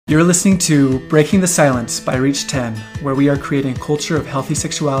You're listening to Breaking the Silence by Reach 10, where we are creating a culture of healthy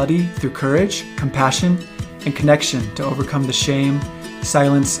sexuality through courage, compassion, and connection to overcome the shame,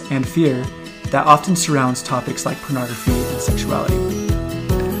 silence, and fear that often surrounds topics like pornography and sexuality.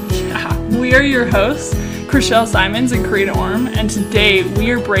 Yeah, we are your hosts, Chriselle Simons and Karina Orm, and today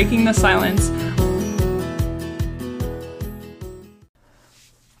we are breaking the silence.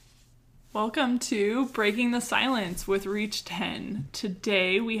 Welcome to Breaking the Silence with Reach 10.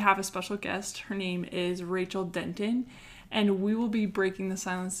 Today we have a special guest. Her name is Rachel Denton, and we will be breaking the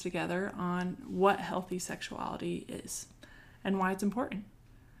silence together on what healthy sexuality is and why it's important.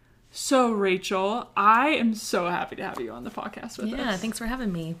 So, Rachel, I am so happy to have you on the podcast with us. Yeah, thanks for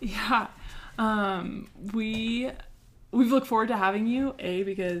having me. Yeah. We've looked forward to having you,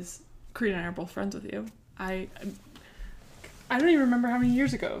 because Karina and I are both friends with you. I don't even remember how many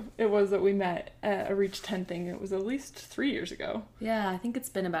years ago it was that we met at a Reach 10 thing. It was at least 3 years ago. Yeah, I think it's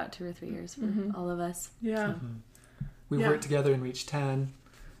been about 2 or 3 years for all of us. Yeah. So. We worked together in Reach 10,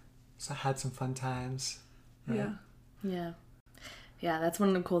 so had some fun times. Right? Yeah, that's one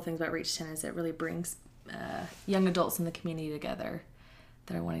of the cool things about Reach 10 is it really brings young adults in the community together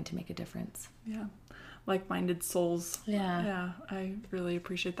that are wanting to make a difference. Yeah. Like-minded souls. Yeah. Yeah, I really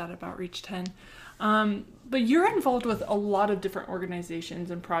appreciate that about Reach 10. But you're involved with a lot of different organizations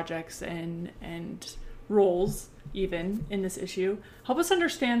and projects and roles even in this issue. Help us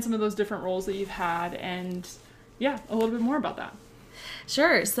understand some of those different roles that you've had and a little bit more about that.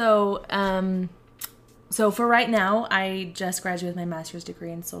 Sure. So for right now, I just graduated with my master's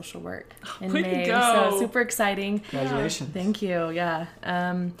degree in social work in Way May. to go. So super exciting. Congratulations. Thank you. Yeah.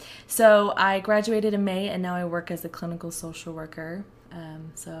 So I graduated in May and now I work as a clinical social worker.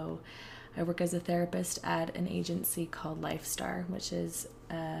 So I work as a therapist at an agency called LifeStar, which is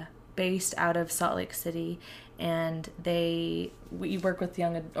based out of Salt Lake City, and we work with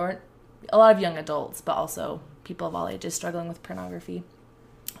a lot of young adults, but also people of all ages struggling with pornography.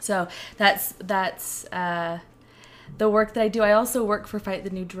 So that's the work that I do. I also work for Fight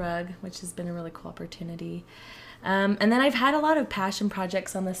the New Drug, which has been a really cool opportunity. And then I've had a lot of passion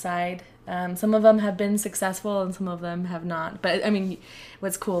projects on the side. Some of them have been successful and some of them have not. But I mean,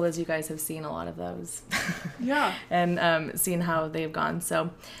 what's cool is you guys have seen a lot of those. Yeah. And seen how they've gone. So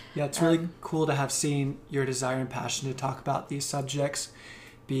yeah, it's really cool to have seen your desire and passion to talk about these subjects,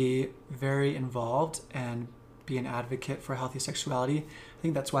 be very involved and be an advocate for healthy sexuality. I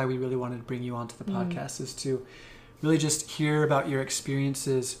think that's why we really wanted to bring you onto the podcast, is to really just hear about your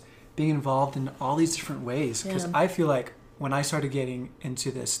experiences being involved in all these different ways. Because I feel like when I started getting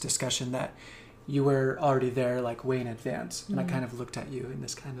into this discussion that you were already there like way in advance. And I kind of looked at you in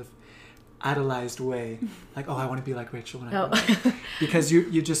this kind of idolized way. Like, I want to be like Rachel when I grow up. Because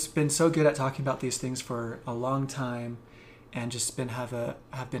you've just been so good at talking about these things for a long time and just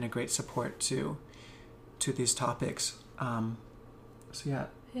have been a great support to these topics. Yeah.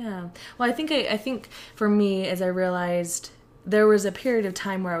 Well, I think for me, as I realized, there was a period of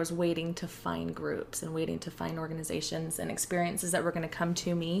time where I was waiting to find groups and waiting to find organizations and experiences that were going to come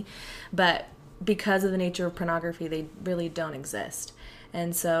to me, but because of the nature of pornography, they really don't exist.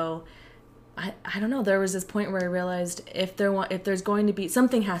 And so I don't know, there was this point where I realized if there's going to be,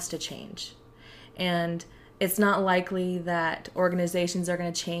 something has to change. And it's not likely that organizations are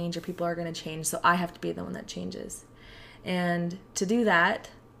going to change or people are going to change, so I have to be the one that changes. And to do that,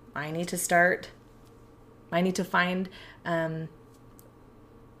 I need to find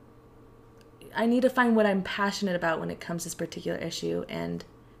what I'm passionate about when it comes to this particular issue and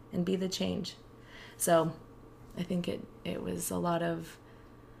be the change. So I think it was a lot of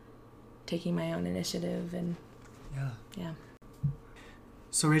taking my own initiative and yeah.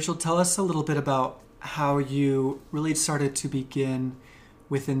 So Rachel, tell us a little bit about how you really started to begin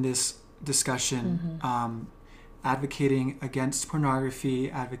within this discussion, advocating against pornography,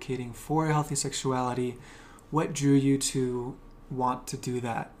 advocating for healthy sexuality. What drew you to want to do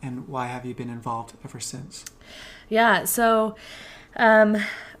that, and why have you been involved ever since? Yeah, so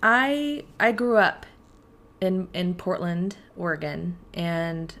I grew up in Portland, Oregon,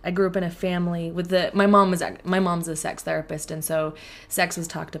 and I grew up in a family with my mom's a sex therapist, and so sex was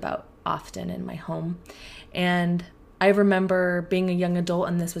talked about often in my home. And I remember being a young adult,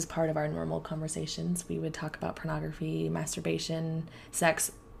 and this was part of our normal conversations. We would talk about pornography, masturbation,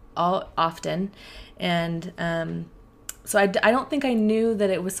 sex, all often. And so I don't think I knew that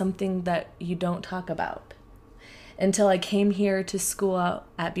it was something that you don't talk about until I came here to school out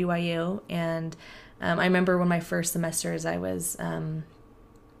at BYU. And I remember when my first semesters, I was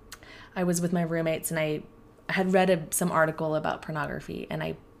with my roommates, and I had read some article about pornography, and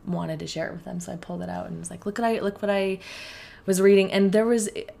I wanted to share it with them. So I pulled it out and was like, look what I was reading. And there was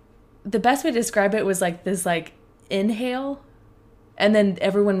the best way to describe it was like this like inhale, and then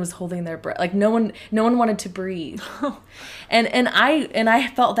everyone was holding their breath. Like no one wanted to breathe. and I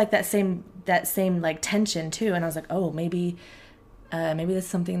felt like that same like tension too. And I was like, oh, maybe that's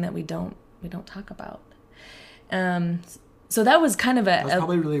something that we don't talk about. So that was kind of that was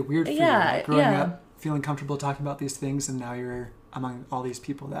probably really weird for you, like growing up, feeling comfortable talking about these things, and now you're among all these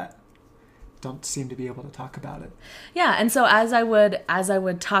people that don't seem to be able to talk about it. Yeah, and so as I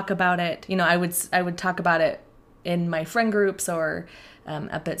would talk about it, you know, I would talk about it in my friend groups or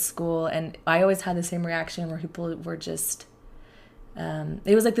up at school, and I always had the same reaction where people were just,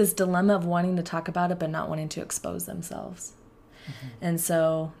 it was like this dilemma of wanting to talk about it but not wanting to expose themselves. Mm-hmm. And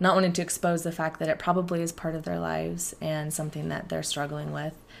so not wanting to expose the fact that it probably is part of their lives and something that they're struggling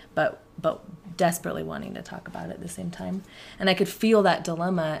with, but desperately wanting to talk about it at the same time. And I could feel that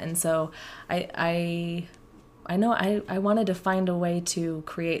dilemma. And so I know I wanted to find a way to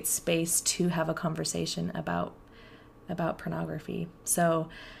create space to have a conversation about pornography. So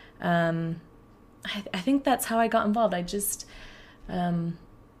I think that's how I got involved. I just I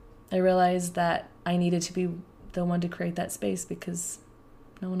realized that I needed to be the one to create that space because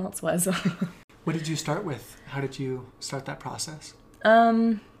no one else was. What did you start with? How did you start that process?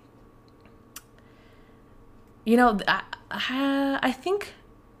 You know, I think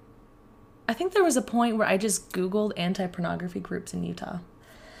there was a point where I just Googled anti-pornography groups in Utah.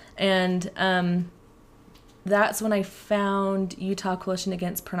 And that's when I found Utah Coalition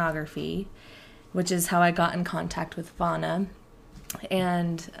Against Pornography, which is how I got in contact with Vana.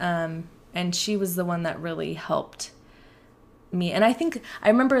 And she was the one that really helped me. And I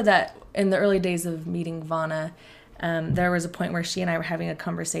remember that in the early days of meeting Vana, there was a point where she and I were having a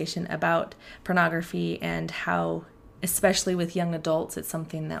conversation about pornography and how, especially with young adults, it's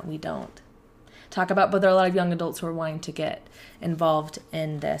something that we don't talk about. But there are a lot of young adults who are wanting to get involved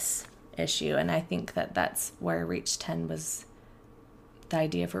in this issue. And I think that that's where Reach 10 was, the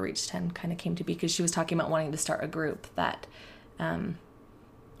idea for Reach 10 kind of came to be, because she was talking about wanting to start a group that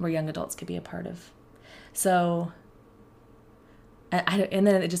where young adults could be a part of. So, and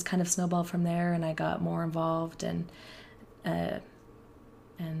then it just kind of snowballed from there, and I got more involved, and then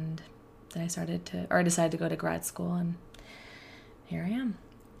I decided to go to grad school, and here I am.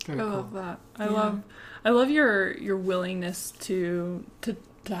 Very cool. Love that. I love your willingness to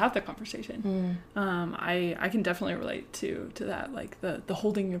have the conversation. I can definitely relate to that, like the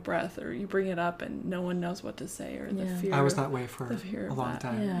holding your breath, or you bring it up and no one knows what to say, or the fear. I was that way for a long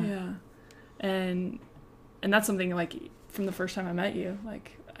time. Yeah. And that's something, like, from the first time I met you,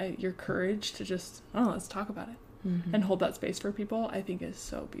 like your courage to just, let's talk about it, and hold that space for people, I think is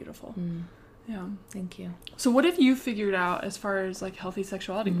so beautiful. Yeah. Thank you. So what have you figured out as far as like healthy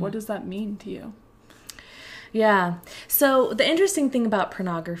sexuality? What does that mean to you? Yeah. So the interesting thing about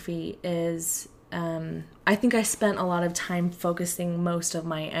pornography is I think I spent a lot of time focusing most of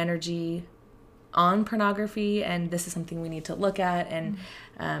my energy on pornography, and this is something we need to look at, and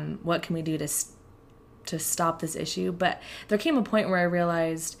what can we do to stop this issue. But there came a point where I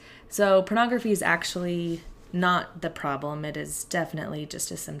realized, so pornography is actually not the problem. It is definitely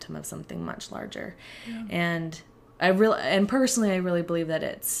just a symptom of something much larger. Yeah. And personally, I really believe that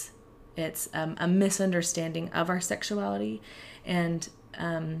it's a misunderstanding of our sexuality. And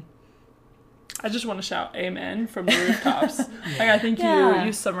I just want to shout amen from the rooftops. Like, I think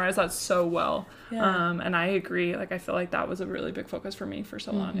you summarized that so well. Yeah. And I agree. Like, I feel like that was a really big focus for me for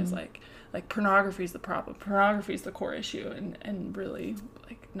so long, is like pornography is the problem. Pornography is the core issue, and really,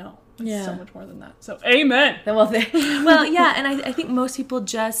 like, no, it's so much more than that. So amen. Well, yeah. And I think most people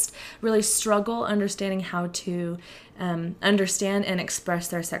just really struggle understanding how to understand and express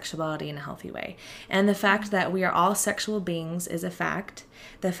their sexuality in a healthy way. And the fact that we are all sexual beings is a fact.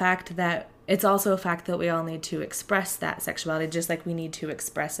 The fact that it's also a fact that we all need to express that sexuality, just like we need to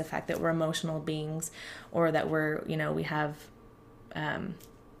express the fact that we're emotional beings, or that we're, we have,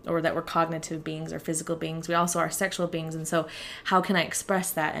 or that we're cognitive beings or physical beings. We also are sexual beings. And so how can I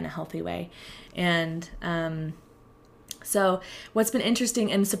express that in a healthy way? And so what's been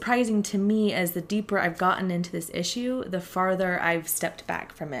interesting and surprising to me is the deeper I've gotten into this issue, the farther I've stepped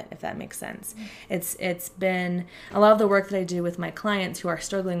back from it, if that makes sense. It's been a lot of the work that I do with my clients who are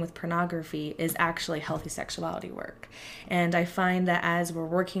struggling with pornography is actually healthy sexuality work. And I find that as we're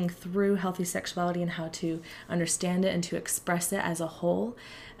working through healthy sexuality and how to understand it and to express it as a whole,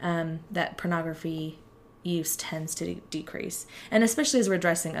 that pornography use tends to decrease. And especially as we're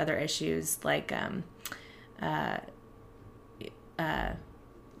addressing other issues like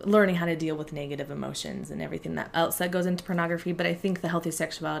learning how to deal with negative emotions and everything else that goes into pornography. But I think the healthy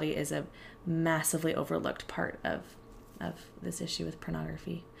sexuality is a massively overlooked part of of this issue with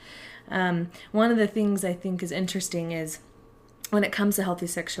pornography. One of the things I think is interesting is when it comes to healthy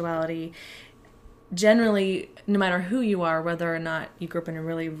sexuality, generally, no matter who you are, whether or not you grew up in a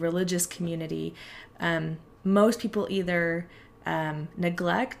really religious community, most people either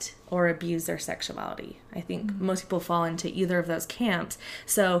neglect or abuse their sexuality. I think most people fall into either of those camps.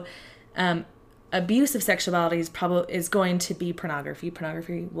 So abuse of sexuality is going to be pornography.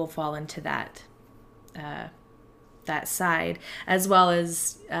 Pornography will fall into that side, as well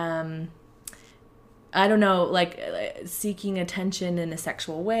as I don't know, like seeking attention in a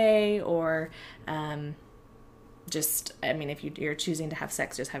sexual way, or just, I mean, if you're choosing to have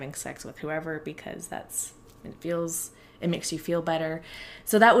sex, just having sex with whoever because it makes you feel better.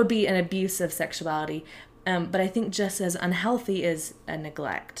 So that would be an abuse of sexuality. But I think just as unhealthy is a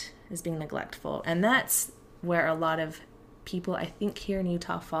neglect, is being neglectful. And that's where a lot of people, I think, here in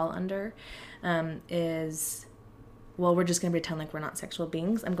Utah fall under, is, well, we're just going to pretend like we're not sexual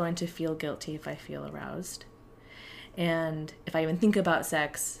beings. I'm going to feel guilty if I feel aroused. And if I even think about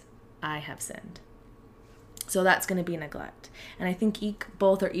sex, I have sinned. So that's going to be neglect. And I think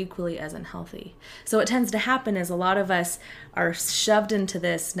both are equally as unhealthy. So what tends to happen is a lot of us are shoved into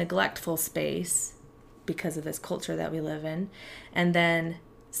this neglectful space because of this culture that we live in. And then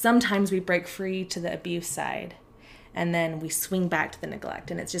sometimes we break free to the abuse side. And then we swing back to the neglect.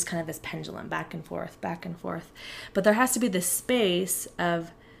 And it's just kind of this pendulum, back and forth, back and forth. But there has to be this space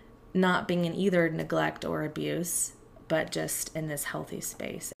of not being in either neglect or abuse, but just in this healthy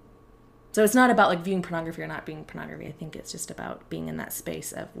space. So it's not about like viewing pornography or not being pornography. I think it's just about being in that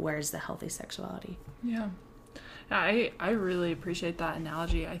space of where's the healthy sexuality. Yeah. I really appreciate that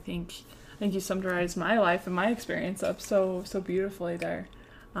analogy. I think you summarized my life and my experience up so beautifully there,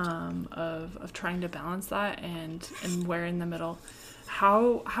 of trying to balance that and where in the middle.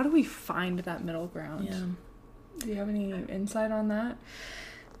 How do we find that middle ground? Yeah. Do you have any insight on that?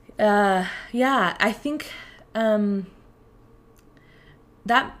 Yeah, I think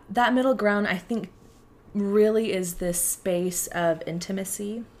that middle ground, I think, really is this space of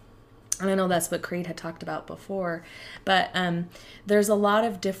intimacy. And I know that's what Creed had talked about before, but there's a lot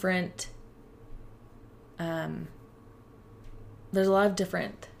of different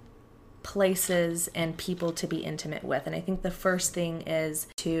places and people to be intimate with. And I think the first thing is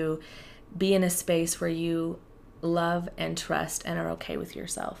to be in a space where you love and trust and are okay with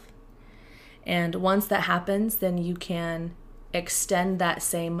yourself. And once that happens, then you can extend that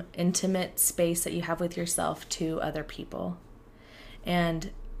same intimate space that you have with yourself to other people.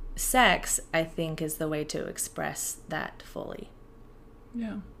 And sex, I think, is the way to express that fully.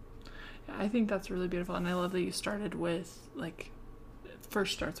 Yeah, I think that's really beautiful. And I love that you started with, like, it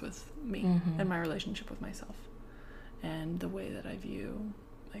first starts with me and my relationship with myself and the way that I view,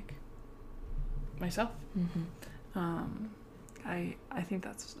 like, myself. I think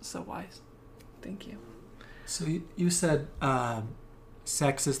that's so wise. Thank you. So you said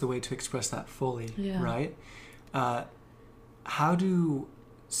sex is the way to express that fully, right? How do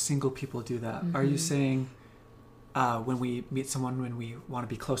single people do that? Are you saying when we meet someone, when we want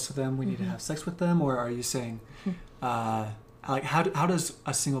to be close to them, we need to have sex with them? Or are you saying, like, how does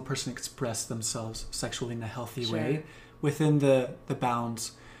a single person express themselves sexually in a healthy way within the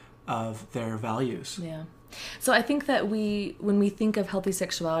bounds of their values? Yeah. So I think that when we think of healthy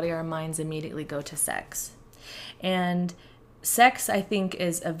sexuality, our minds immediately go to sex. And sex, I think,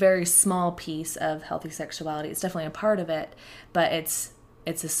 is a very small piece of healthy sexuality. It's definitely a part of it, but it's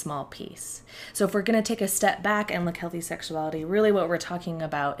a small piece. So if we're going to take a step back and look at healthy sexuality, really what we're talking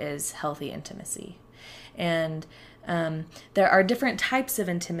about is healthy intimacy. And there are different types of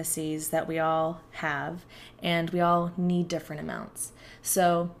intimacies that we all have, and we all need different amounts.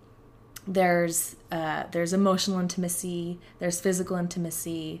 So there's emotional intimacy, there's physical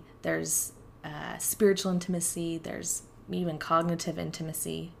intimacy, there's spiritual intimacy, there's even cognitive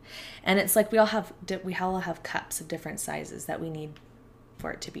intimacy. And it's like we all have cups of different sizes that we need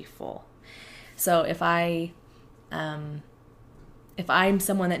for it to be full. So if I'm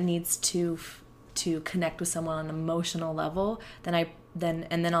someone that needs to connect with someone on an emotional level,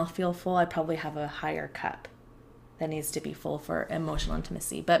 then I'll feel full. I probably have a higher cup that needs to be full for emotional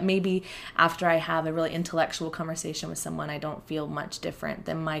intimacy. But maybe after I have a really intellectual conversation with someone, I don't feel much different.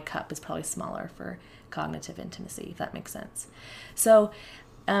 Then my cup is probably smaller for cognitive intimacy, if that makes sense. So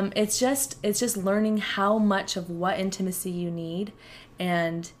it's just learning how much of what intimacy you need,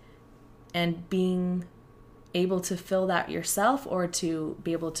 and being able to fill that yourself, or to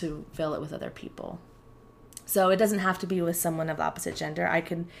be able to fill it with other people. So it doesn't have to be with someone of the opposite gender. I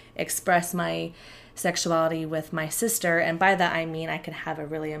can express my sexuality with my sister, and by that I mean I can have a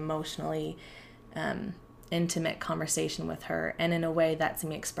really emotionally intimate conversation with her, and in a way that's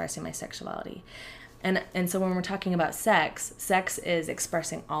me expressing my sexuality. And so when we're talking about sex is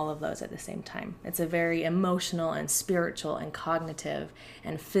expressing all of those at the same time. It's a very emotional and spiritual and cognitive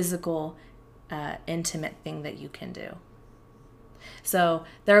and physical, intimate thing that you can do. So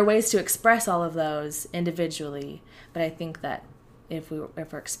there are ways to express all of those individually, but I think that if we're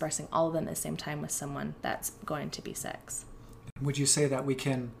expressing all of them at the same time with someone, that's going to be sex. Would you say that we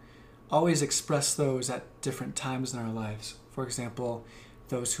can always express those at different times in our lives? For example,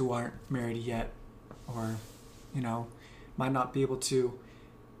 those who aren't married yet, or, might not be able to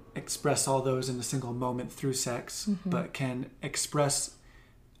express all those in a single moment through sex, but can express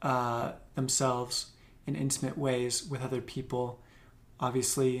themselves in intimate ways with other people,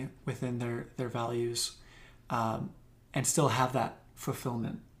 obviously within their values, and still have that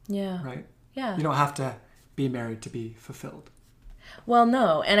fulfillment. Yeah. Right? Yeah. You don't have to be married to be fulfilled. Well,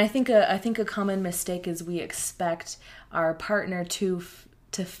 no, and I think a common mistake is we expect our partner to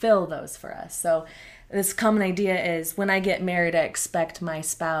fill those for us. So this common idea is when I get married, I expect my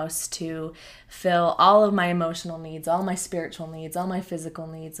spouse to fill all of my emotional needs, all my spiritual needs, all my physical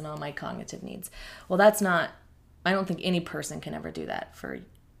needs, and all my cognitive needs. Well, that's not, I don't think any person can ever do that for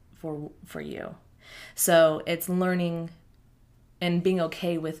you. So it's learning and being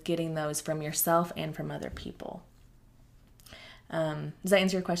okay with getting those from yourself and from other people. Does that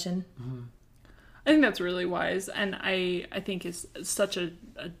answer your question? Mm-hmm. I think that's really wise, and I think it's such a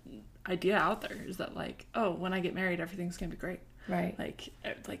idea out there is that like, oh, when I get married, everything's gonna be great, Right.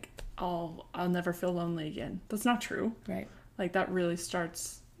 Like I'll never feel lonely again. That's not true. Right. Like that really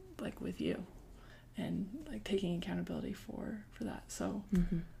starts like with you, and like taking accountability for that. So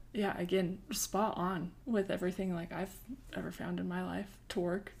yeah, again, spot on with everything like I've ever found in my life to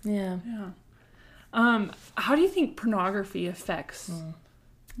work. Yeah. How do you think pornography affects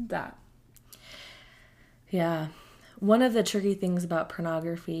that? Yeah. One of the tricky things about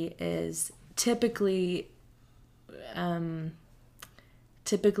pornography is typically when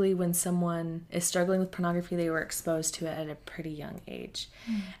someone is struggling with pornography, they were exposed to it at a pretty young age.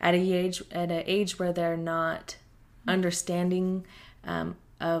 At an age where they're not understanding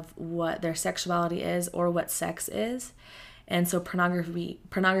of what their sexuality is or what sex is. And so pornography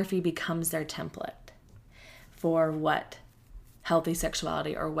becomes their template for what healthy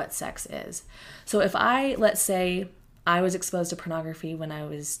sexuality or what sex is. So if let's say I was exposed to pornography when I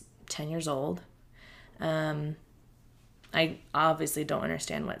was 10 years old, I obviously don't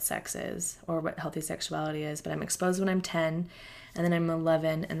understand what sex is or what healthy sexuality is, but I'm exposed when I'm 10, and then I'm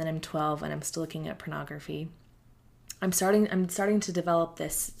 11, and then I'm 12, and I'm still looking at pornography. I'm starting to develop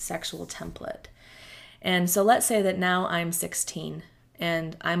this sexual template. And so let's say that now I'm 16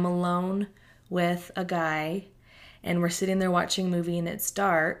 and I'm alone with a guy and we're sitting there watching a movie and it's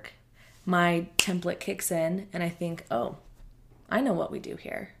dark. My template kicks in and I think, oh, I know what we do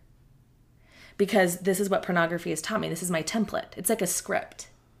here. Because this is what pornography has taught me. This is my template. It's like a script.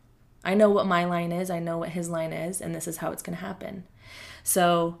 I know what my line is. I know what his line is. And this is how it's going to happen.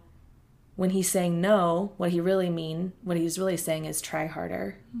 So when he's saying no, what he's really saying is try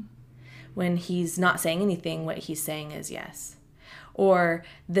harder. When he's not saying anything, what he's saying is yes. Or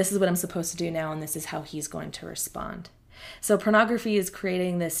this is what I'm supposed to do now, and this is how he's going to respond. So pornography is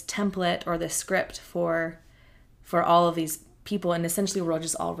creating this template or this script for all of these people, and essentially we're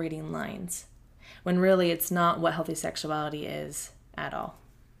just all reading lines, when really it's not what healthy sexuality is at all.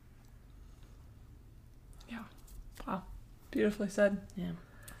 Yeah. Wow. Beautifully said. Yeah.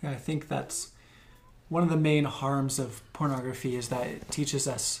 Yeah, I think that's one of the main harms of pornography is that it teaches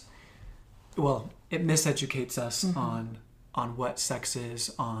us, it miseducates us on what sex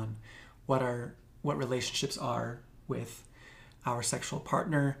is, on what relationships are with our sexual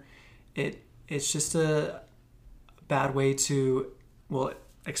partner. It's just a bad way to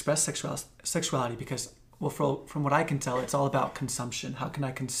express sexuality because from what I can tell, it's all about consumption. How can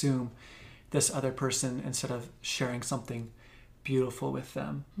I consume this other person instead of sharing something beautiful with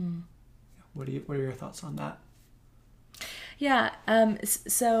them? What are your thoughts on that? Yeah.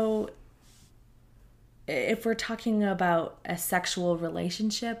 So if we're talking about a sexual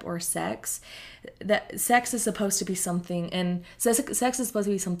relationship or sex, that sex is supposed to be something, and sex is supposed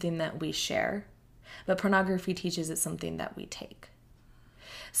to be something that we share, but pornography teaches it's something that we take.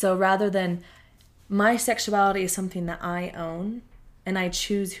 So rather than my sexuality is something that I own and I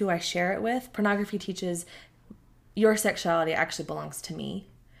choose who I share it with, pornography teaches your sexuality actually belongs to me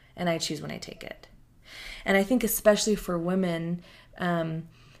and I choose when I take it. And I think especially for women,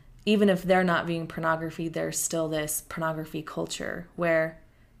 even if they're not viewing pornography, there's still this pornography culture where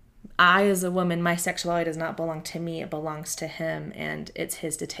I, as a woman, my sexuality does not belong to me, it belongs to him, and it's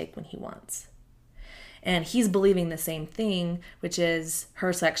his to take when he wants. And he's believing the same thing, which is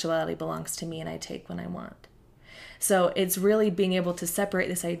her sexuality belongs to me and I take when I want. So it's really being able to separate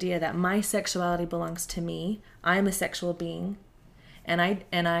this idea that my sexuality belongs to me. I'm a sexual being, and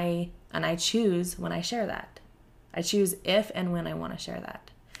I choose when I share that. I choose if and when I want to share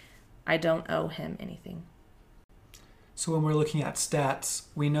that. I don't owe him anything. So when we're looking at stats,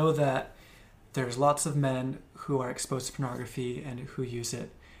 we know that there's lots of men who are exposed to pornography and who use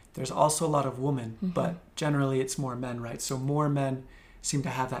it. There's also a lot of women, but generally it's more men, right? So more men seem to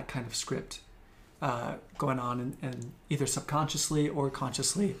have that kind of script going on and either subconsciously or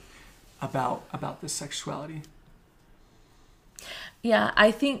consciously about this sexuality. Yeah,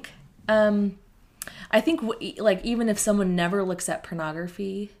 I think like even if someone never looks at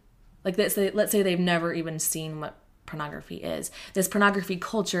pornography, like let's say they've never even seen what pornography is, this pornography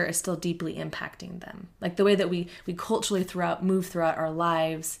culture is still deeply impacting them. Like the way that we culturally move throughout our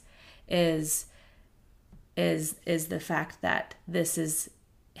lives is the fact that this is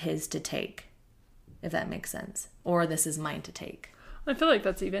his to take, if that makes sense, or this is mine to take. I feel like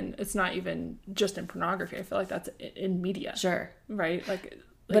it's not even just in pornography. I feel like that's in media. Sure. Right? Like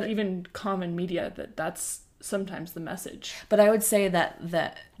even common media, that's sometimes the message. But I would say that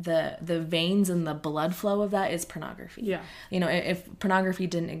the veins and the blood flow of that is pornography. Yeah. You know, if pornography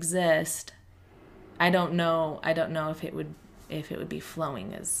didn't exist, I don't know if it would be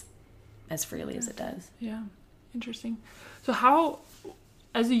flowing as freely as it does. Yeah. Interesting. So how,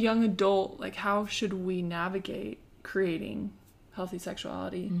 as a young adult, like how should we navigate creating healthy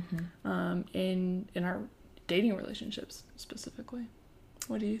sexuality in our dating relationships specifically?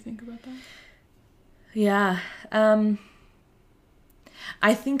 What do you think about that? Yeah.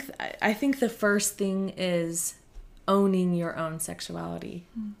 I think the first thing is owning your own sexuality.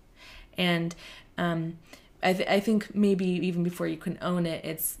 And I think maybe even before you can own it,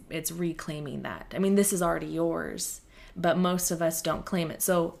 it's reclaiming that. I mean, this is already yours, but most of us don't claim it.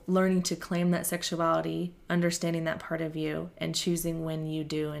 So learning to claim that sexuality, understanding that part of you, and choosing when you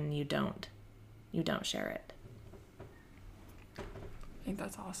do and you don't share it. I think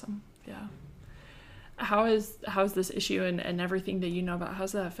that's awesome. Yeah. How is this issue and everything that you know about,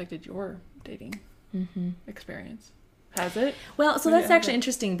 how's that affected your dating experience? Has it? Well, so that's actually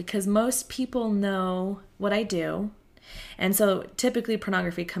interesting because most people know what I do. And so typically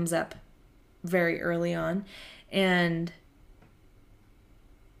pornography comes up very early on. And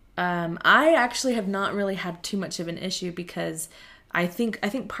I actually have not really had too much of an issue because I think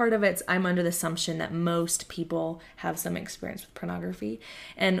part of it's I'm under the assumption that most people have some experience with pornography.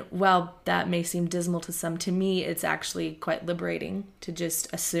 And while that may seem dismal to some, to me, it's actually quite liberating to just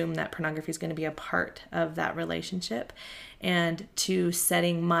assume that pornography is going to be a part of that relationship and to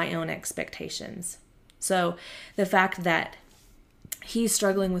setting my own expectations. So the fact that he's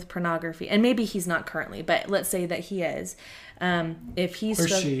struggling with pornography, and maybe he's not currently, but let's say that he is. If he's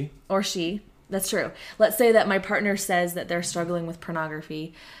or she. That's true. Let's say that my partner says that they're struggling with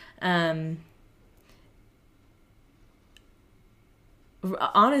pornography.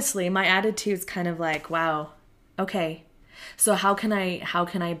 Honestly, my attitude's kind of like, wow, okay, so how can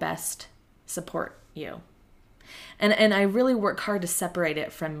I best support you? And I really work hard to separate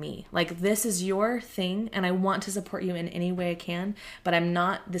it from me. Like, this is your thing, and I want to support you in any way I can, but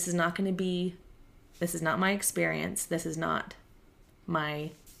this is not my experience. This is not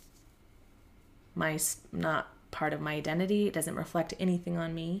not part of my identity. It doesn't reflect anything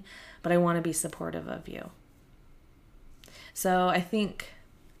on me, but I want to be supportive of you. So I think,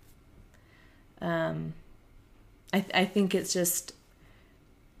 I think it's just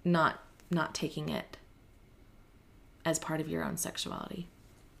not taking it as part of your own sexuality.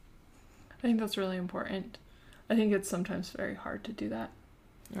 I think that's really important. I think it's sometimes very hard to do that.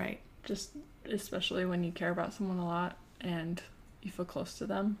 Right. Just especially when you care about someone a lot and you feel close to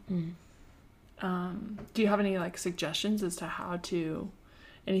them. Do you have any suggestions as to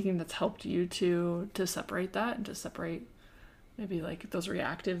anything that's helped you to separate that and to separate maybe those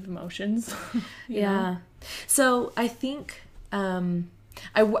reactive emotions? you know? So I think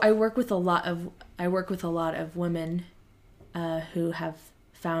I work with a lot of women who have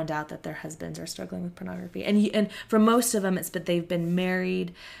found out that their husbands are struggling with pornography, and for most of them they've been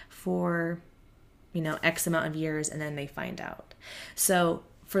married for X amount of years and then they find out. So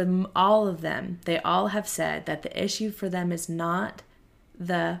for all of them, they all have said that the issue for them is not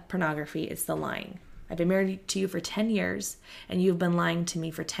the pornography, it's the lying. I've been married to you for 10 years and you've been lying to me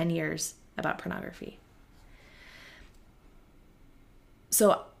for 10 years about pornography.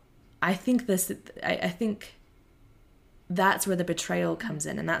 So I think that's where the betrayal comes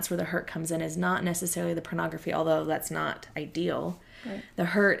in, and that's where the hurt comes in, is not necessarily the pornography, although that's not ideal. Right. The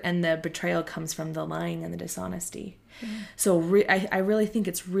hurt and the betrayal comes from the lying and the dishonesty. So I really think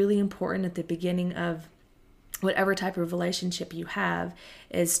it's really important at the beginning of whatever type of relationship you have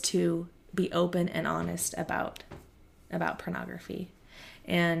is to be open and honest about pornography.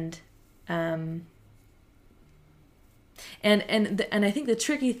 And I think the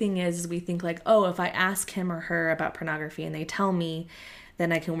tricky thing is we think like, oh, if I ask him or her about pornography and they tell me,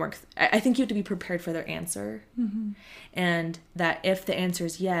 then I can work. I think you have to be prepared for their answer. Mm-hmm. And that if the answer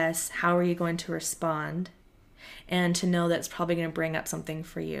is yes, how are you going to respond? And to know that it's probably going to bring up something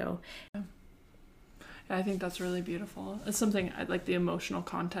for you. Yeah. I think that's really beautiful. It's something I like. The emotional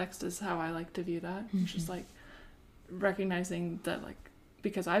context is how I like to view that. Mm-hmm. It's just like recognizing that, like,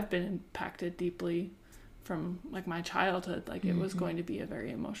 because I've been impacted deeply from like my childhood, like it was going to be a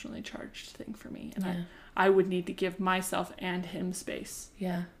very emotionally charged thing for me, and I would need to give myself and him space,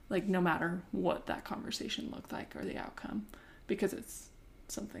 like no matter what that conversation looked like or the outcome, because it's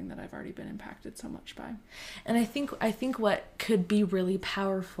something that I've already been impacted so much by. And I think what could be really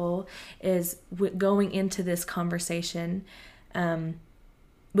powerful is going into this conversation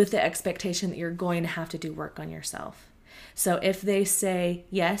with the expectation that you're going to have to do work on yourself. So if they say,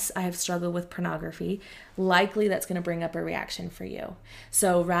 yes, I have struggled with pornography, likely that's going to bring up a reaction for you.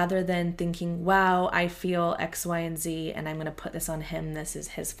 So rather than thinking, wow, I feel X, Y, and Z, and I'm going to put this on him, this is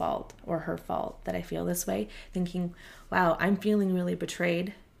his fault or her fault that I feel this way, thinking, wow, I'm feeling really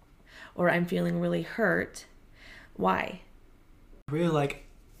betrayed or I'm feeling really hurt. Why? I really like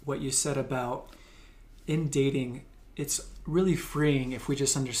what you said about in dating, it's really freeing if we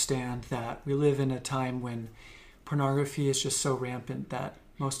just understand that we live in a time when pornography is just so rampant that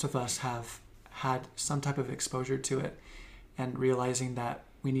most of us have had some type of exposure to it, and realizing that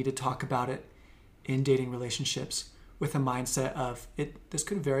we need to talk about it in dating relationships with a mindset of this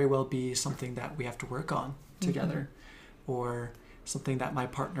could very well be something that we have to work on together, or something that my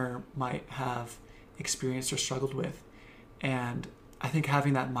partner might have experienced or struggled with. And I think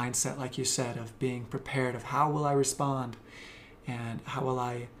having that mindset, like you said, of being prepared of how will I respond and how will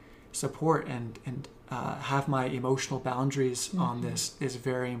I support and have my emotional boundaries on this is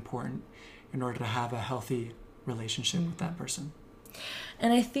very important in order to have a healthy relationship with that person.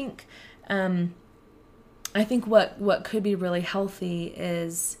 And I think what could be really healthy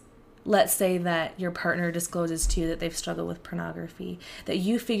is, let's say that your partner discloses to you that they've struggled with pornography, that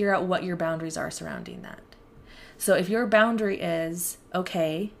you figure out what your boundaries are surrounding that. So if your boundary is,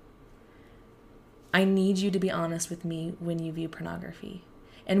 okay, I need you to be honest with me when you view pornography.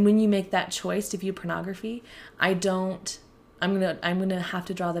 And when you make that choice to view pornography, I'm gonna have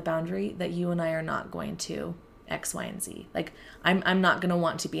to draw the boundary that you and I are not going to X, Y, and Z. Like I'm not gonna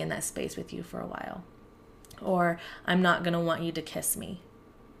want to be in that space with you for a while, or I'm not gonna want you to kiss me.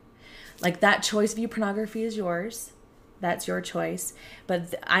 Like that choice to view pornography is yours. That's your choice.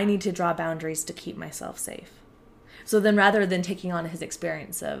 But I need to draw boundaries to keep myself safe. So then, rather than taking on his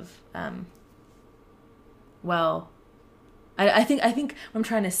experience of, I think what I'm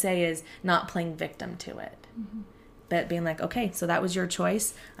trying to say is not playing victim to it, but being like, okay, so that was your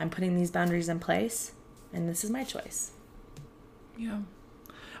choice. I'm putting these boundaries in place, and this is my choice. Yeah.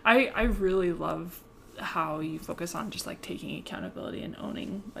 I really love how you focus on just like taking accountability and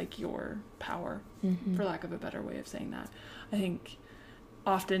owning like your power, for lack of a better way of saying that. I think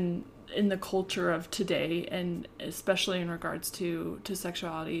often in the culture of today, and especially in regards to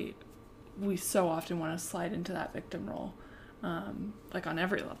sexuality, we so often want to slide into that victim role. Like on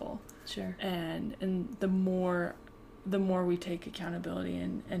every level. Sure. And the more we take accountability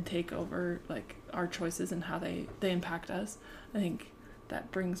and take over like our choices and how they impact us, I think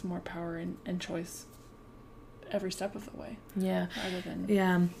that brings more power and choice every step of the way. Yeah. Rather than...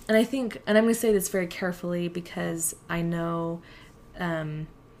 Yeah. And I think, and I'm going to say this very carefully because I know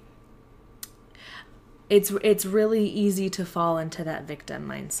it's really easy to fall into that victim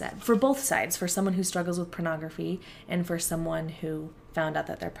mindset for both sides, for someone who struggles with pornography and for someone who found out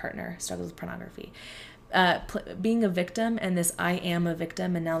that their partner struggles with pornography. Being a victim and this I am a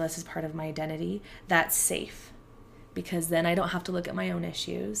victim and now this is part of my identity, that's safe because then I don't have to look at my own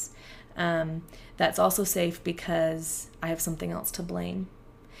issues. That's also safe because I have something else to blame.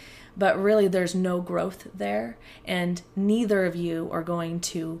 But really there's no growth there and neither of you are going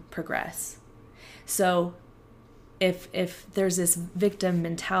to progress. So if there's this victim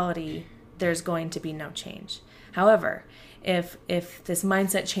mentality, there's going to be no change. However, if this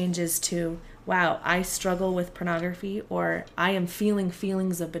mindset changes to, wow, I struggle with pornography, or I am feeling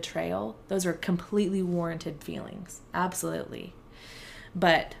feelings of betrayal, those are completely warranted feelings. Absolutely.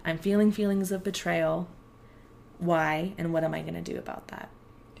 But I'm feeling feelings of betrayal. why and what am I going to do about that,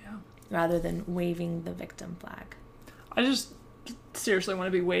 Yeah. rather than waving the victim flag. I just seriously want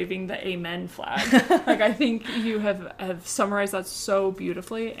to be waving the amen flag. Like, I think you have summarized that so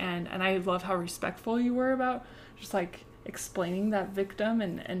beautifully, and I love how respectful you were about just like explaining that victim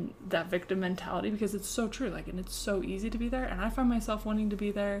and that victim mentality, because it's so true. Like, and it's so easy to be there, and I find myself wanting to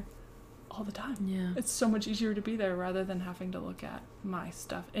be there all the time. Yeah. It's so much easier to be there rather than having to look at my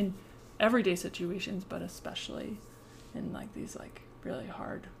stuff in everyday situations, but especially in like these like really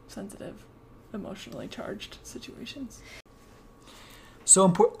hard, sensitive, emotionally charged situations.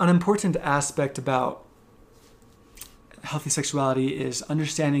 So an important aspect about healthy sexuality is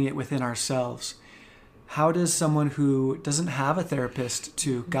understanding it within ourselves. How does someone who doesn't have a therapist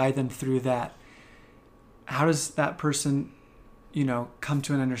to guide them through that, how does that person, come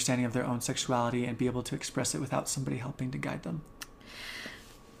to an understanding of their own sexuality and be able to express it without somebody helping to guide them?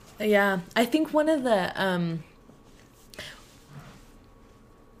 Yeah, I think one of the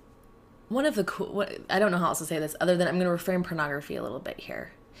cool, I don't know how else to say this other than I'm going to reframe pornography a little bit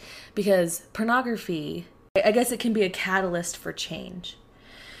here, because pornography, I guess it can be a catalyst for change.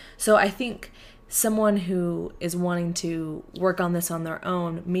 So I think someone who is wanting to work on this on their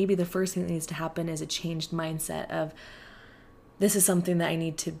own, maybe the first thing that needs to happen is a changed mindset of, this is something that I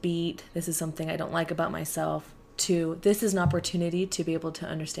need to beat, this is something I don't like about myself, to this is an opportunity to be able to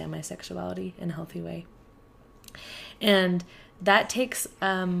understand my sexuality in a healthy way. And that takes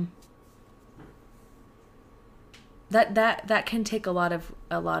that can take a lot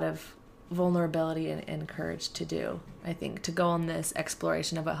of vulnerability and courage to do, I think, to go on this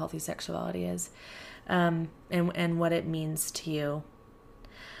exploration of what healthy sexuality is, and what it means to you.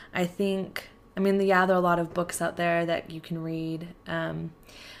 I think, there are a lot of books out there that you can read,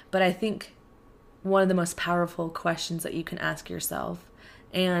 but I think one of the most powerful questions that you can ask yourself,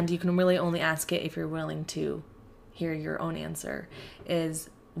 and you can really only ask it if you're willing to hear your own answer, is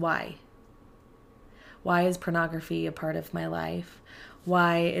why? Why is pornography a part of my life?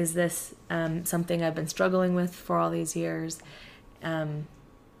 Why is this something I've been struggling with for all these years? And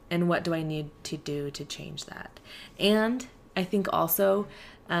what do I need to do to change that? And I think also,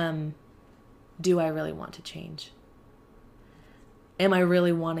 do I really want to change? Am I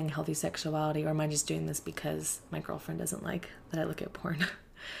really wanting healthy sexuality, or am I just doing this because my girlfriend doesn't like that I look at porn?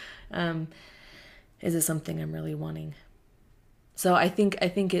 Is it something I'm really wanting? So I think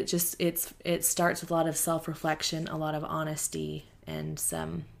it starts with a lot of self-reflection, a lot of honesty, and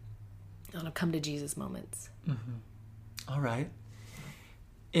some come to Jesus moments. Mm-hmm. All right.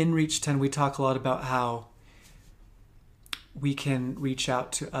 In Reach 10, we talk a lot about how we can reach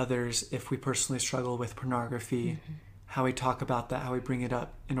out to others if we personally struggle with pornography, how we talk about that, how we bring it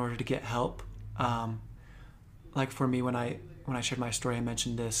up in order to get help. Like for me, when I shared my story, I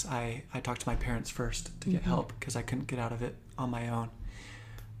mentioned this. I talked to my parents first to get help because I couldn't get out of it on my own.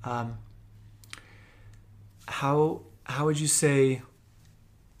 How would you say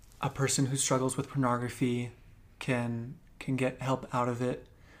a person who struggles with pornography can get help out of it?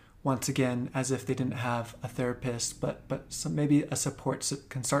 Once again, as if they didn't have a therapist, but maybe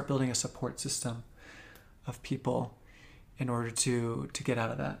can start building a support system of people in order to get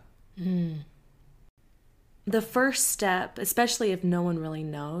out of that. The first step, especially if no one really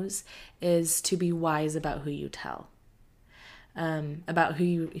knows, is to be wise about who you tell, about who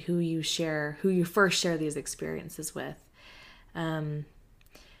you first share these experiences with, and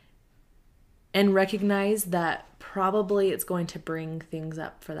recognize that probably it's going to bring things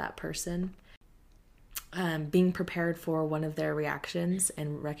up for that person. Being prepared for one of their reactions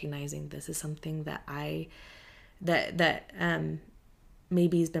and recognizing this is something that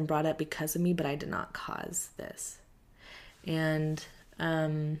maybe has been brought up because of me, but I did not cause this. And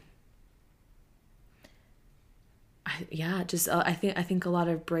I think a lot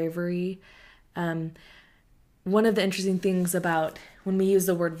of bravery. One of the interesting things about when we use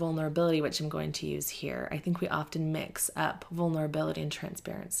the word vulnerability, which I'm going to use here, I think we often mix up vulnerability and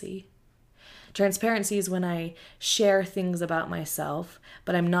transparency. Transparency is when I share things about myself,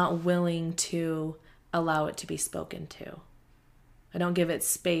 but I'm not willing to allow it to be spoken to. I don't give it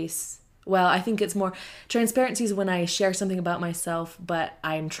space. Well, I think it's more, transparency is when I share something about myself, but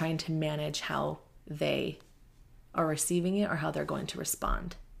I'm trying to manage how they are receiving it or how they're going to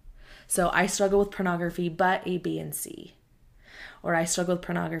respond. So I struggle with pornography, but A, B, and C. Or I struggle with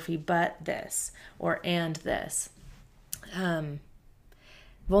pornography, but this, or and this.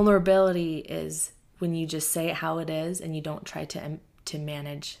 Vulnerability is when you just say it how it is and you don't try to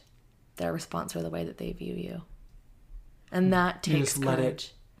manage their response or the way that they view you. And that takes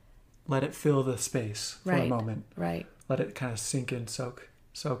courage. Let it fill the space for a moment. Right. Let it kind of sink and soak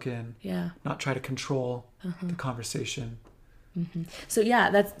soak in, Yeah. not try to control the conversation. So yeah,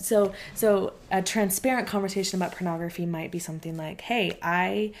 that's so a transparent conversation about pornography might be something like, hey,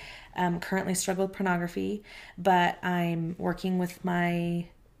 I currently struggle with pornography, but I'm working with a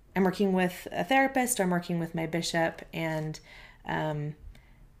therapist, or I'm working with my bishop, and I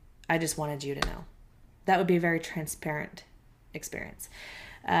just wanted you to know. That would be a very transparent experience.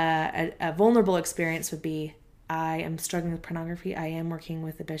 A vulnerable experience would be, I am struggling with pornography. I am working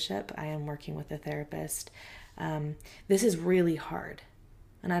with a bishop. I am working with a therapist. This is really hard,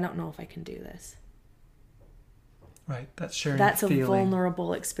 and I don't know if I can do this. Right. That's sharing. That's a feeling.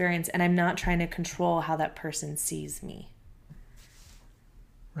 vulnerable experience, and I'm not trying to control how that person sees me.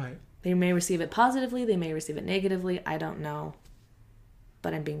 Right. They may receive it positively. They may receive it negatively. I don't know,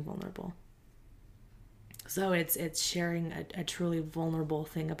 but I'm being vulnerable. So it's sharing a truly vulnerable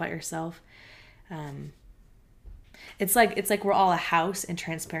thing about yourself. It's like we're all a house, and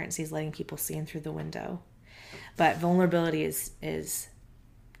transparency is letting people see in through the window. But vulnerability is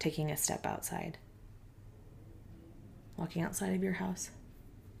taking a step outside. Walking outside of your house.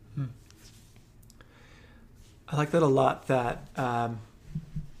 I like that a lot, that the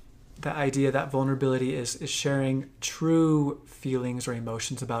idea that vulnerability is sharing true feelings or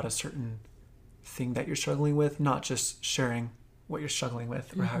emotions about a certain thing that you're struggling with, not just sharing what you're struggling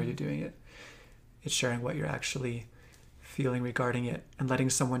with or how you're doing it. It's sharing what you're actually feeling regarding it, and letting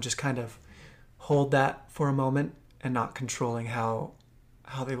someone just kind of hold that for a moment and not controlling how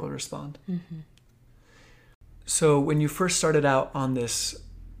they will respond. So when you first started out on this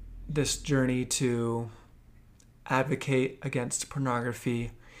journey to advocate against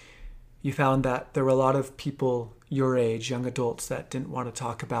pornography, you found that there were a lot of people your age, young adults, that didn't want to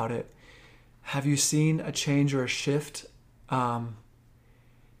talk about it. Have you seen a change or a shift in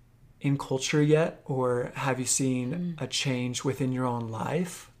culture yet? Or have you seen a change within your own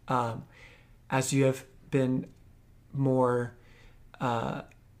life as you have been more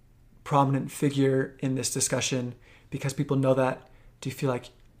prominent figure in this discussion, because people know that? Do you feel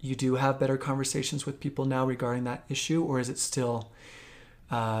like you do have better conversations with people now regarding that issue, or is it still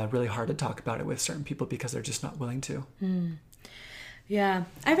really hard to talk about it with certain people because they're just not willing to? Yeah,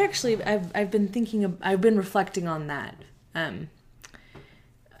 I've been reflecting on that.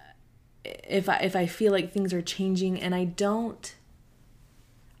 If I feel like things are changing, and I don't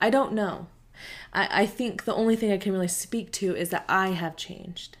know. I think the only thing I can really speak to is that I have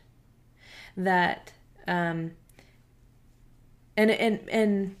changed. That and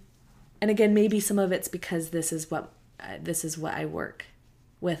again, maybe some of it's because this is what I work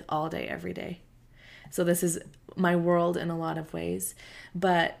with all day, every day. So this is my world in a lot of ways,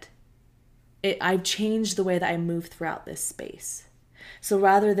 but I've changed the way that I move throughout this space. So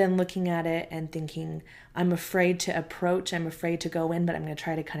rather than looking at it and thinking, I'm afraid to approach, I'm afraid to go in, but I'm going to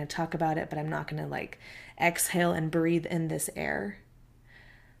try to kind of talk about it, but I'm not going to like exhale and breathe in this air.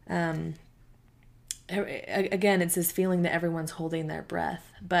 Again, it's this feeling that everyone's holding their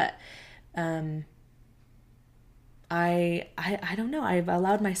breath, but I don't know. I've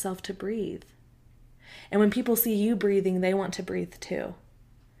allowed myself to breathe. And when people see you breathing, they want to breathe too.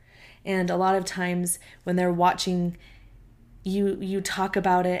 And a lot of times when they're watching you talk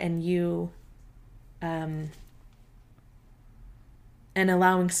about it, and and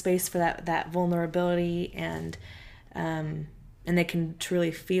allowing space for that vulnerability, and they can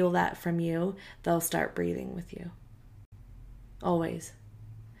truly feel that from you, they'll start breathing with you. Always.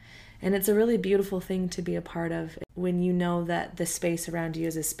 And it's a really beautiful thing to be a part of, when you know that the space around you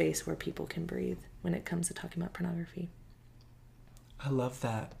is a space where people can breathe when it comes to talking about pornography. I love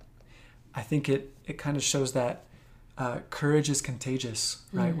that. I think it kind of shows that courage is contagious,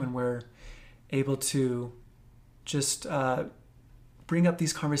 right? When we're able to just bring up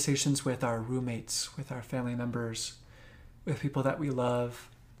these conversations with our roommates, with our family members, with people that we love,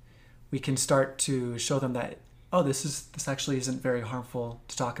 we can start to show them that, oh, this actually isn't very harmful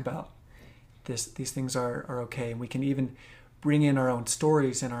to talk about. These things are okay. And we can even bring in our own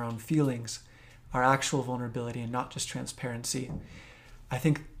stories and our own feelings, our actual vulnerability, and not just transparency. I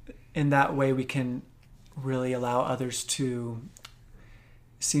think in that way we can really allow others to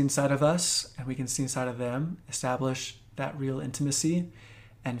see inside of us, and we can see inside of them, establish that real intimacy,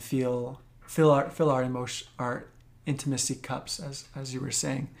 and fill our emotion, our intimacy cups, as you were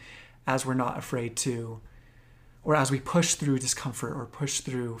saying, as we're not afraid to, or as we push through discomfort or push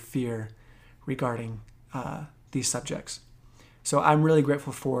through fear regarding these subjects. So I'm really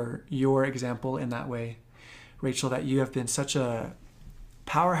grateful for your example in that way, Rachel, that you have been such a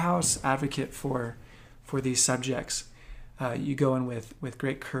powerhouse advocate for these subjects. You go in with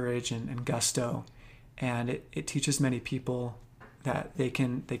great courage and gusto, and it teaches many people that they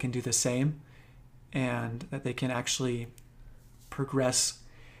can do the same, and that they can actually progress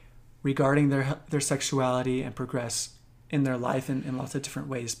regarding their sexuality and progress in their life in lots of different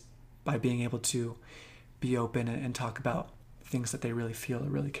ways by being able to be open and talk about things that they really feel or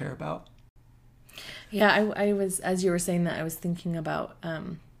really care about. Yeah, I was, as you were saying that, I was thinking about,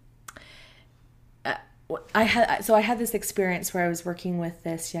 I had this experience where I was working with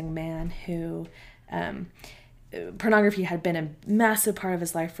this young man who, pornography had been a massive part of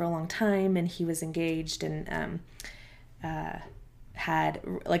his life for a long time, and he was engaged and had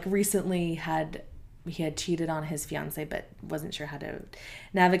cheated on his fiance, but wasn't sure how to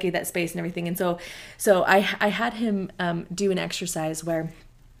navigate that space and everything. And so I had him do an exercise where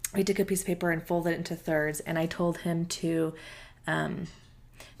we took a piece of paper and folded it into thirds, and I told him to on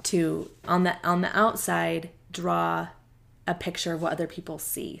the outside draw a picture of what other people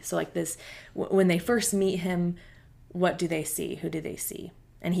see. So like this, when they first meet him, what do they see? Who do they see?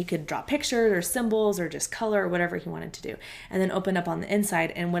 And he could draw pictures or symbols or just color or whatever he wanted to do. And then open up on the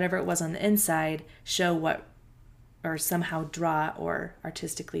inside, and whatever it was on the inside, show what, or somehow draw or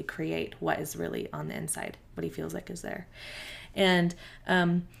artistically create what is really on the inside, what he feels like is there. And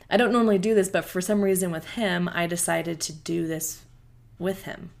I don't normally do this, but for some reason with him, I decided to do this with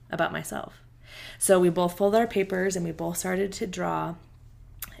him about myself. So we both folded our papers and we both started to draw,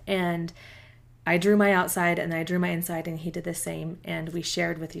 and I drew my outside and I drew my inside, and he did the same, and we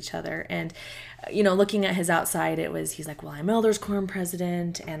shared with each other. And, you know, looking at his outside, he's like, well, I'm Elders Quorum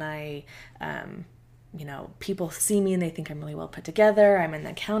president, and I, you know, people see me and they think I'm really well put together. I'm in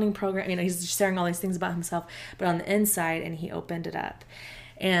the accounting program. You know, he's sharing all these things about himself, but on the inside, and he opened it up,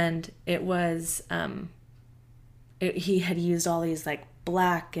 and it was, he had used all these like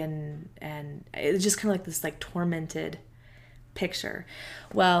black and it was just kind of like this like tormented picture.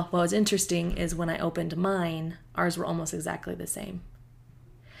 Well, what was interesting is when I opened mine, ours were almost exactly the same.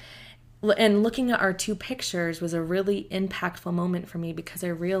 And looking at our two pictures was a really impactful moment for me, because I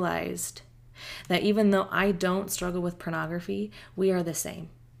realized that even though I don't struggle with pornography, we are the same.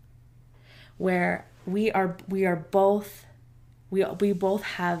 Where we both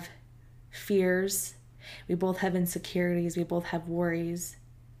have fears, we both have insecurities, we both have worries,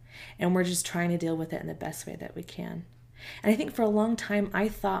 and we're just trying to deal with it in the best way that we can. And I think for a long time, I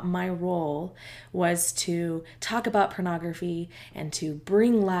thought my role was to talk about pornography and to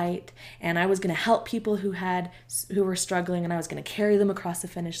bring light, and I was going to help people who were struggling, and I was going to carry them across the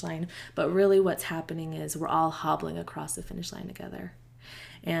finish line. But really what's happening is we're all hobbling across the finish line together,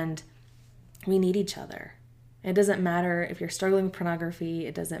 and we need each other. It doesn't matter if you're struggling with pornography.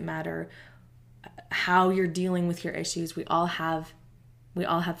 It doesn't matter how you're dealing with your issues. We all have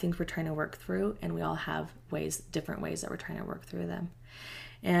things we're trying to work through, and we all have different ways that we're trying to work through them.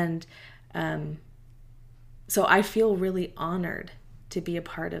 And so I feel really honored to be a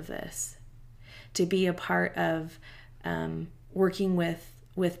part of this, to be a part of working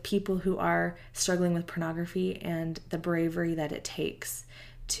with people who are struggling with pornography, and the bravery that it takes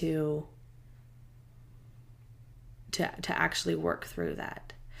to actually work through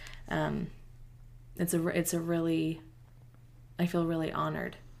that. It's a really, I feel really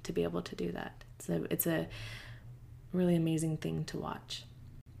honored to be able to do that. It's a really amazing thing to watch.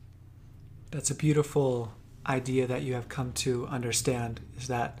 That's a beautiful idea that you have come to understand, is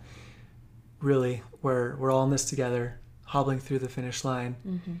that really we're all in this together, hobbling through the finish line,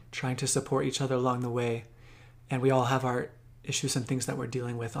 mm-hmm. trying to support each other along the way. And we all have our issues and things that we're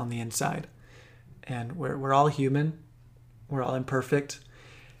dealing with on the inside. And we're all human. We're all imperfect.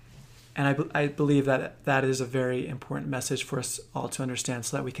 And I believe that is a very important message for us all to understand,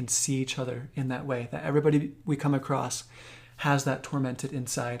 so that we can see each other in that way, that everybody we come across has that tormented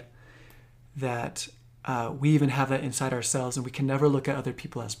inside, that we even have that inside ourselves, and we can never look at other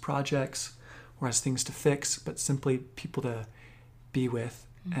people as projects or as things to fix, but simply people to be with,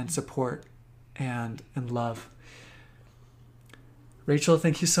 mm-hmm. and support and love. Rachel,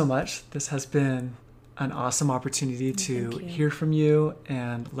 thank you so much. This has been an awesome opportunity to hear from you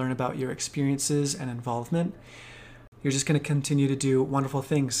and learn about your experiences and involvement. You're just going to continue to do wonderful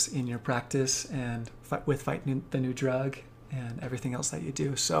things in your practice and with Fighting the New Drug and everything else that you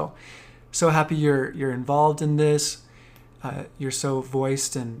do. So happy you're involved in this. You're so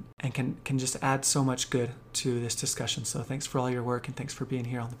voiced and can just add so much good to this discussion. So thanks for all your work, and thanks for being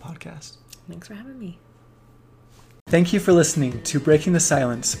here on the podcast. Thanks for having me. Thank you for listening to Breaking the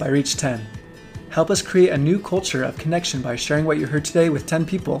Silence by Reach 10. Help us create a new culture of connection by sharing what you heard today with 10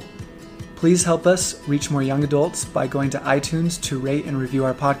 people. Please help us reach more young adults by going to iTunes to rate and review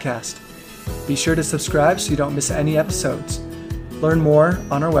our podcast. Be sure to subscribe so you don't miss any episodes. Learn more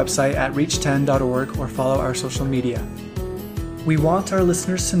on our website at reach10.org or follow our social media. We want our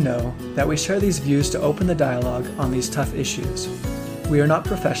listeners to know that we share these views to open the dialogue on these tough issues. We are not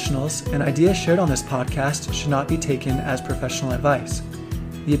professionals, and ideas shared on this podcast should not be taken as professional advice.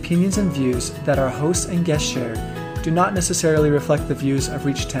 The opinions and views that our hosts and guests share do not necessarily reflect the views of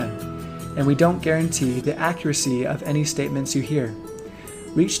Reach 10, and we don't guarantee the accuracy of any statements you hear.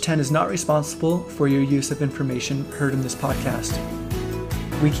 Reach 10 is not responsible for your use of information heard in this podcast.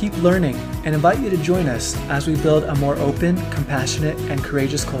 We keep learning and invite you to join us as we build a more open, compassionate, and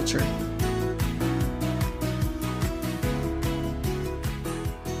courageous culture.